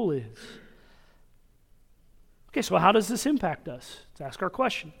role is. Okay, so how does this impact us? Let's ask our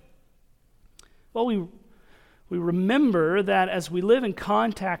question. Well, we remember that as we live in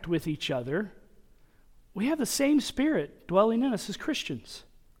contact with each other, we have the same Spirit dwelling in us as Christians.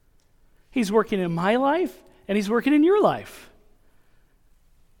 He's working in my life, and he's working in your life.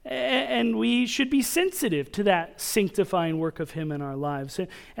 And we should be sensitive to that sanctifying work of him in our lives.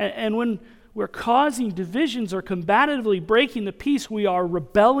 And when we're causing divisions or combatively breaking the peace, we are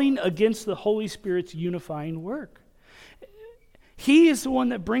rebelling against the Holy Spirit's unifying work. He is the one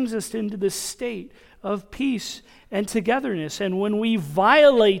that brings us into this state of peace and togetherness. And when we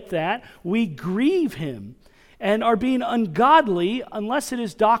violate that, we grieve him and are being ungodly unless it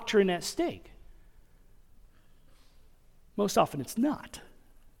is doctrine at stake. Most often it's not.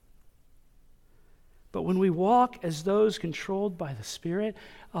 But when we walk as those controlled by the Spirit,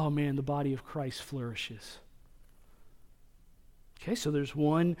 oh man, the body of Christ flourishes. Okay, so there's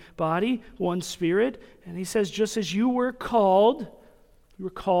one body, one Spirit, and he says, just as you were called,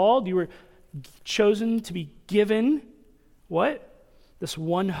 you were chosen to be given, what? This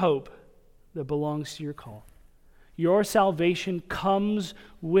one hope that belongs to your call. Your salvation comes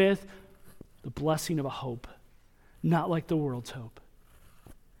with the blessing of a hope, not like the world's hope.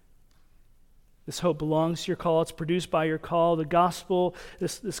 This hope belongs to your call. It's produced by your call. The gospel,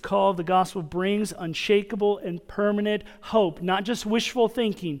 this call of the gospel brings unshakable and permanent hope, not just wishful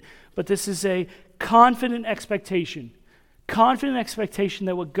thinking, but this is a confident expectation. Confident expectation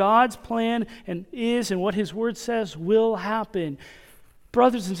that what God's plan and what his word says will happen.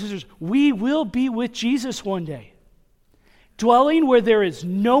 Brothers and sisters, we will be with Jesus one day, dwelling where there is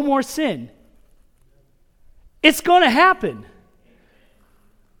no more sin. It's going to happen.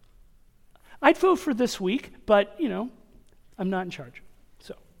 I'd vote for this week, but, I'm not in charge.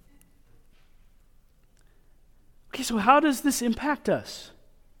 So how does this impact us?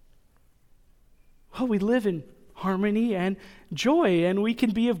 Well, we live in harmony and joy, and we can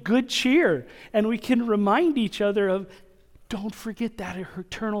be of good cheer, and we can remind each other of, don't forget that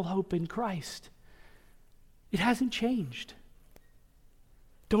eternal hope in Christ. It hasn't changed.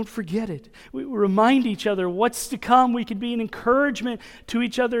 Don't forget it. We remind each other what's to come. We can be an encouragement to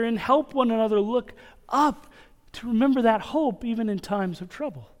each other and help one another look up to remember that hope even in times of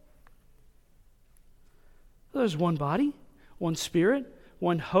trouble. There's one body, one Spirit,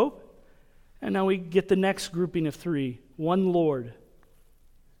 one hope, and now we get the next grouping of three, one Lord.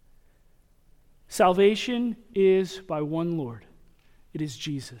 Salvation is by one Lord. It is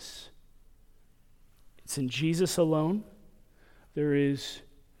Jesus. It's in Jesus alone. There is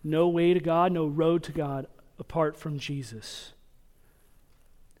no way to God, no road to God apart from Jesus.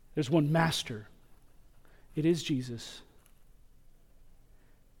 There's one master. It is Jesus.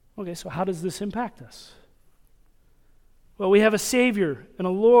 Okay, so how does this impact us? Well, we have a Savior and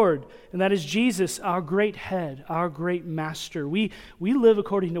a Lord, and that is Jesus, our great head, our great master. We live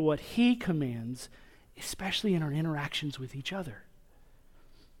according to what he commands, especially in our interactions with each other.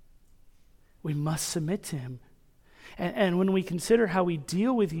 We must submit to him. And when we consider how we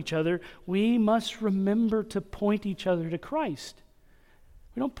deal with each other, we must remember to point each other to Christ.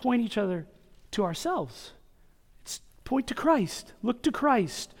 We don't point each other to ourselves. It's point to Christ. Look to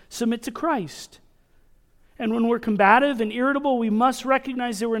Christ. Submit to Christ. And when we're combative and irritable, we must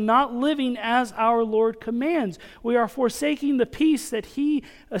recognize that we're not living as our Lord commands. We are forsaking the peace that he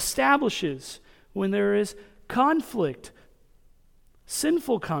establishes when there is conflict,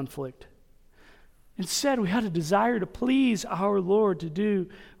 sinful conflict. Instead, we have a desire to please our Lord, to do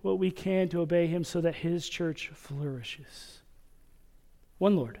what we can to obey him so that his church flourishes.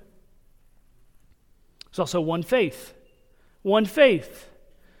 One Lord. There's also one faith. One faith.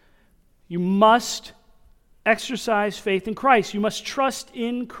 You must exercise faith in Christ. You must trust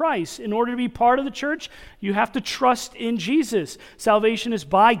in Christ. In order to be part of the church, you have to trust in Jesus. Salvation is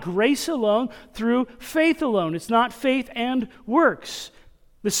by grace alone, through faith alone. It's not faith and works.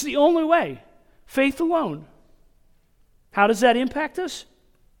 This is the only way. Faith alone. How does that impact us?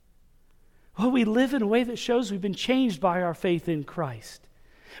 Well, we live in a way that shows we've been changed by our faith in Christ.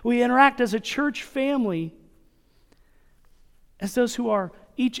 We interact as a church family as those who are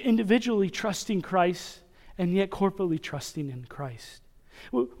each individually trusting Christ and yet corporately trusting in Christ.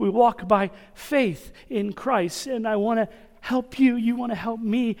 We walk by faith in Christ, and I want to help you. You want to help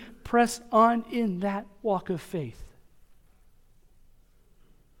me press on in that walk of faith.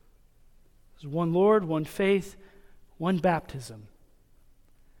 There's one Lord, one faith, one baptism.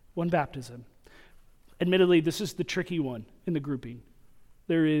 One baptism. Admittedly, this is the tricky one in the grouping.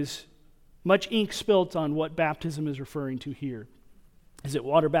 There is much ink spilt on what baptism is referring to here. Is it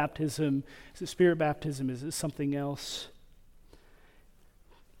water baptism? Is it spirit baptism? Is it something else?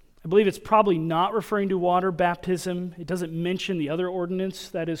 I believe it's probably not referring to water baptism. It doesn't mention the other ordinance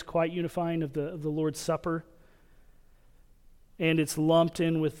that is quite unifying of the Lord's Supper. And it's lumped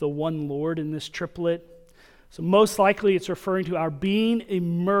in with the one Lord in this triplet. So most likely it's referring to our being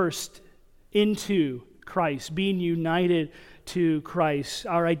immersed into Christ, being united to Christ.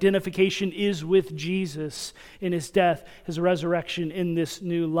 Our identification is with Jesus in his death, his resurrection, in this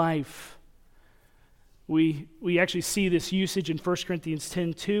new life. We actually see this usage in 1 Corinthians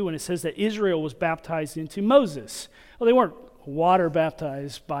 10:2 when it says that Israel was baptized into Moses. Well, they weren't water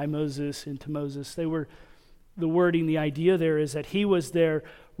baptized by Moses into Moses. They were, the wording, the idea there is that he was their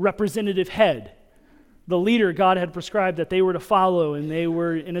representative head, the leader God had prescribed that they were to follow, and they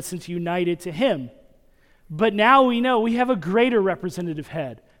were, in a sense, united to him. But now we know we have a greater representative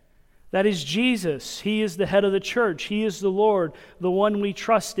head. That is Jesus. He is the head of the church. He is the Lord, the one we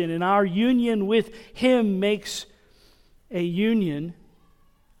trust in. And our union with him makes a union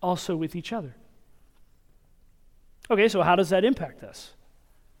also with each other. Okay, so how does that impact us?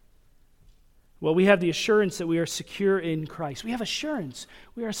 Well, we have the assurance that we are secure in Christ. We have assurance.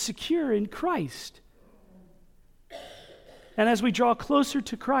 We are secure in Christ. And as we draw closer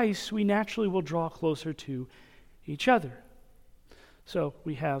to Christ, we naturally will draw closer to each other. So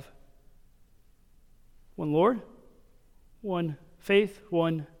we have one Lord, one faith,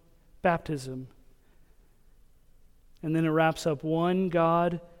 one baptism. And then it wraps up one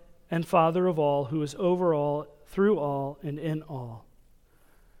God and Father of all, who is over all, through all, and in all.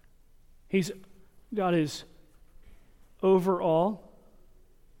 God is over all.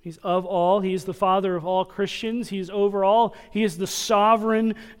 He's of all. He is the Father of all Christians. He is over all. He is the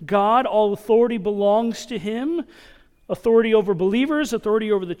sovereign God. All authority belongs to him. Authority over believers,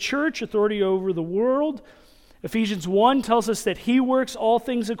 authority over the church, authority over the world. Ephesians 1 tells us that he works all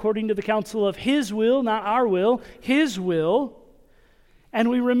things according to the counsel of his will, not our will, his will. And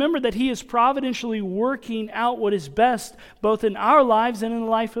we remember that he is providentially working out what is best both in our lives and in the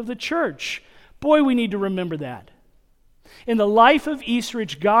life of the church. Boy, we need to remember that. In the life of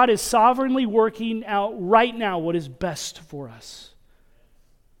Eastridge, God is sovereignly working out right now what is best for us.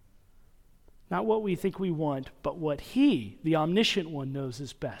 Not what we think we want, but what he, the omniscient one, knows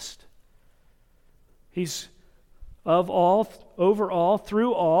is best. He's of all, over all,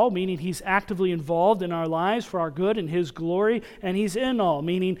 through all, meaning he's actively involved in our lives for our good and his glory, and he's in all,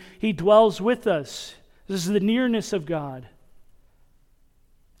 meaning he dwells with us. This is the nearness of God.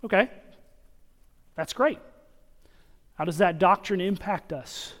 Okay, that's great. How does that doctrine impact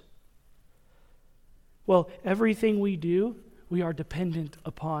us? Well, everything we do, we are dependent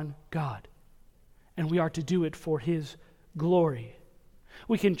upon God, and we are to do it for his glory.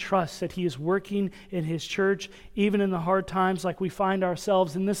 We can trust that he is working in his church, even in the hard times like we find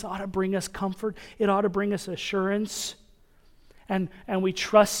ourselves, and this ought to bring us comfort. It ought to bring us assurance, and we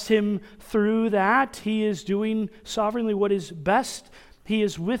trust him through that. He is doing sovereignly what is best. He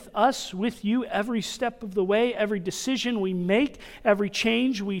is with us, with you, every step of the way, every decision we make, every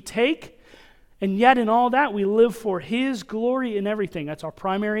change we take. And yet in all that, we live for his glory in everything. That's our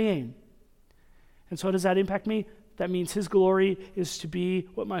primary aim. And so does that impact me? That means his glory is to be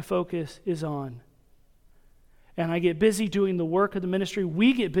what my focus is on. And I get busy doing the work of the ministry.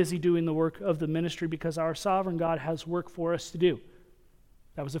 We get busy doing the work of the ministry because our sovereign God has work for us to do.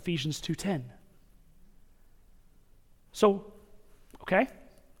 That was Ephesians 2:10. So, okay.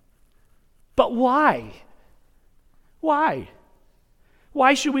 But why? Why?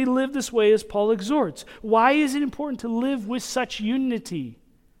 Why should we live this way as Paul exhorts? Why is it important to live with such unity?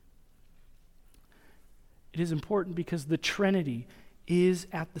 It is important because the Trinity is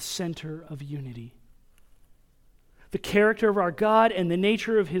at the center of unity. The character of our God and the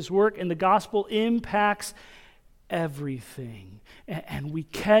nature of his work and the gospel impacts everything. And we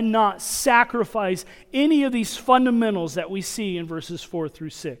cannot sacrifice any of these fundamentals that we see in verses 4 through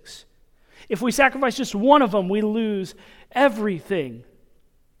 6. If we sacrifice just one of them, we lose everything.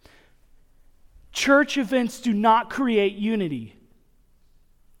 Church events do not create unity.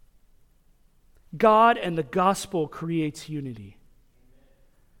 God and the gospel creates unity.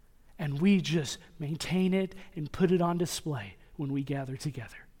 And we just maintain it and put it on display when we gather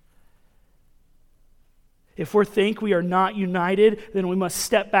together. If we think we are not united, then we must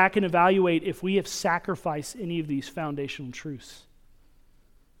step back and evaluate if we have sacrificed any of these foundational truths.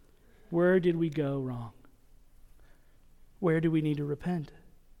 Where did we go wrong? Where do we need to repent?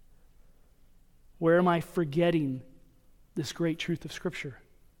 Where am I forgetting this great truth of Scripture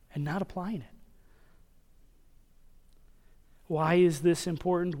and not applying it? Why is this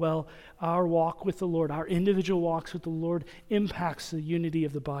important? Well, our walk with the Lord, our individual walks with the Lord, impacts the unity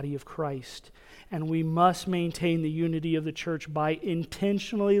of the body of Christ. And we must maintain the unity of the church by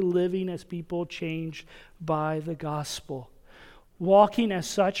intentionally living as people changed by the gospel. Walking as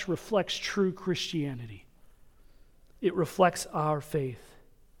such reflects true Christianity. It reflects our faith.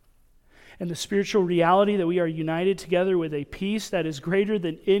 And the spiritual reality that we are united together with a peace that is greater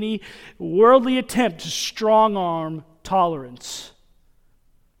than any worldly attempt to strong-arm tolerance.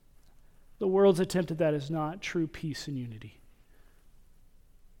 The world's attempt at that is not true peace and unity.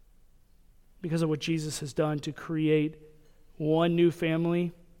 Because of what Jesus has done to create one new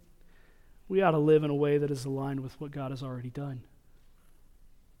family, we ought to live in a way that is aligned with what God has already done.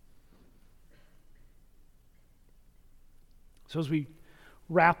 So as we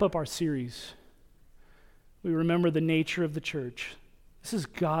wrap up our series, we remember the nature of the church. This is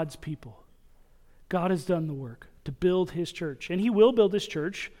God's people. God has done the work to build his church, and he will build his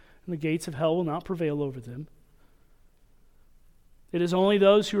church, and the gates of hell will not prevail over them. It is only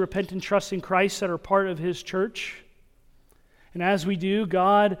those who repent and trust in Christ that are part of his church. And as we do,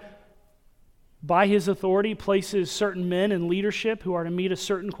 God, by his authority, places certain men in leadership who are to meet a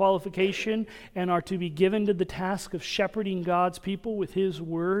certain qualification and are to be given to the task of shepherding God's people with his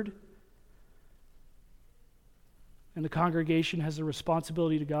word. And the congregation has the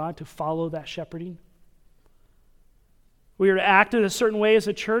responsibility to God to follow that shepherding. We are to act in a certain way as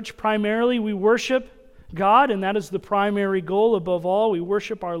a church. Primarily, we worship God, and that is the primary goal above all. We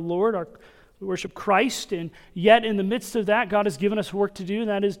worship our Lord, we worship Christ, and yet in the midst of that, God has given us work to do, and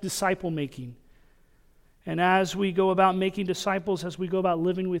that is disciple making. And as we go about making disciples, as we go about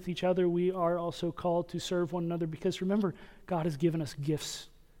living with each other, we are also called to serve one another, because remember, God has given us gifts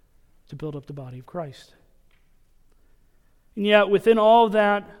to build up the body of Christ. And yet, within all of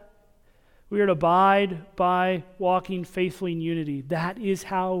that, we are to abide by walking faithfully in unity. That is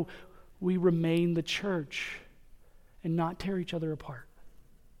how we remain the church and not tear each other apart.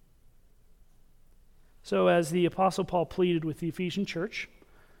 So as the Apostle Paul pleaded with the Ephesian church,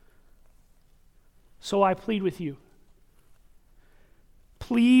 so I plead with you.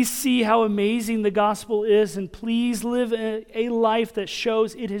 Please see how amazing the gospel is, and please live a life that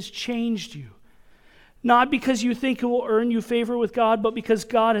shows it has changed you. Not because you think it will earn you favor with God, but because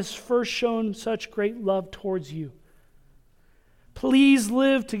God has first shown such great love towards you. Please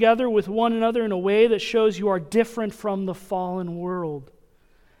live together with one another in a way that shows you are different from the fallen world.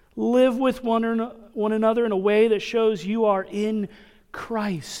 Live with one another in a way that shows you are in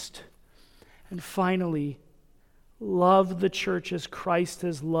Christ. And finally, love the church as Christ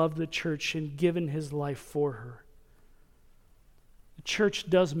has loved the church and given his life for her. The church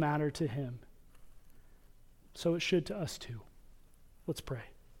does matter to him. So it should to us too. Let's pray.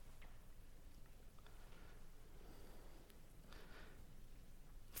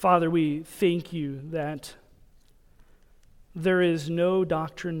 Father, we thank you that there is no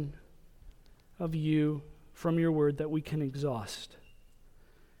doctrine of you from your word that we can exhaust.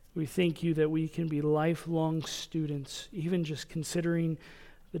 We thank you that we can be lifelong students, even just considering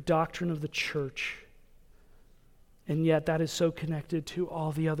the doctrine of the church. And yet that is so connected to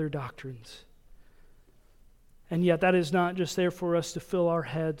all the other doctrines. And yet that is not just there for us to fill our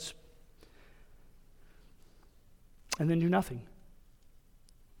heads and then do nothing.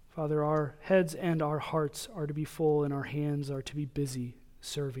 Father, our heads and our hearts are to be full, and our hands are to be busy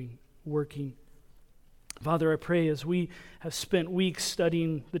serving, working. Father, I pray as we have spent weeks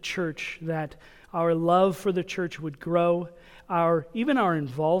studying the church that our love for the church would grow, even our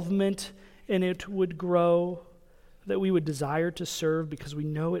involvement in it would grow, that we would desire to serve because we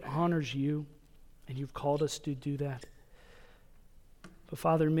know it honors you, and you've called us to do that. But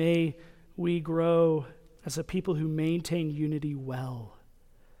Father, may we grow as a people who maintain unity well.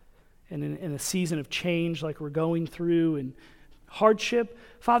 And in a season of change like we're going through and hardship,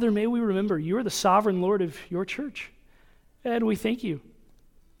 Father, may we remember you are the sovereign Lord of your church. And we thank you.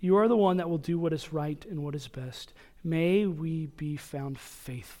 You are the one that will do what is right and what is best. May we be found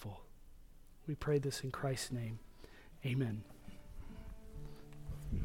faithful. We pray this in Christ's name. Amen.